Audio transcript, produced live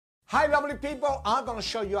Hi lovely people, I'm going to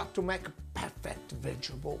show you how to make a perfect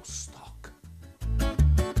vegetable stock.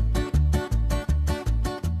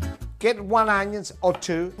 Get 1 onion or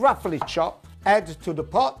 2, roughly chopped, add to the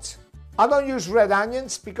pot. I don't use red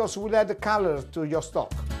onions because we'll add the color to your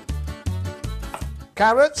stock.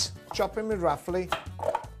 Carrots, chop them roughly.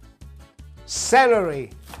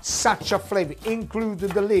 Celery, such a flavor, include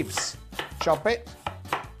the leaves. Chop it.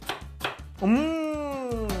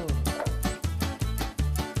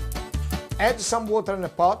 Add some water in the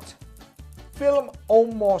pot. Fill them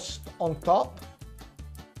almost on top.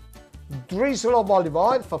 Drizzle of olive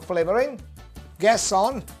oil for flavoring. Gas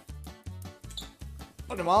on.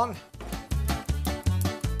 Put them on.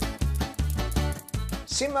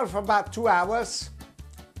 Simmer for about 2 hours.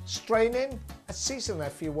 Strain in and season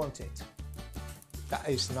if you want it. That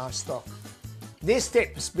is nice stock. This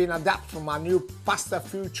tip has been adapted from my new Pasta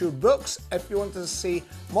Future books. If you want to see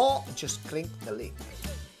more, just click the link.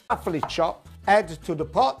 Roughly chop, add to the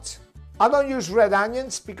pot. I don't use red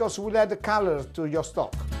onions because we'll add the color to your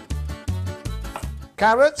stock.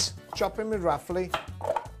 Carrots, chop them roughly.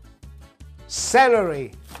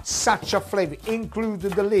 Celery, such a flavor, include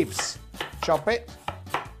the leaves. Chop it.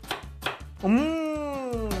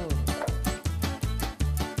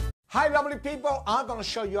 Hi lovely people, I'm going to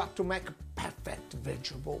show you how to make a perfect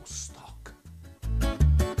vegetable stock.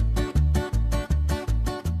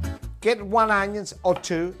 Get 1 onion or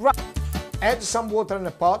 2, add some water in the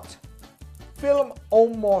pot, fill them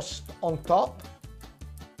almost on top,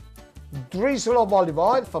 drizzle of olive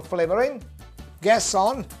oil for flavoring, gas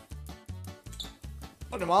on,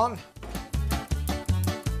 put them on,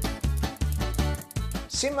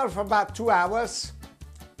 simmer for about 2 hours,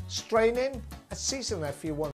 strain in and season if you want.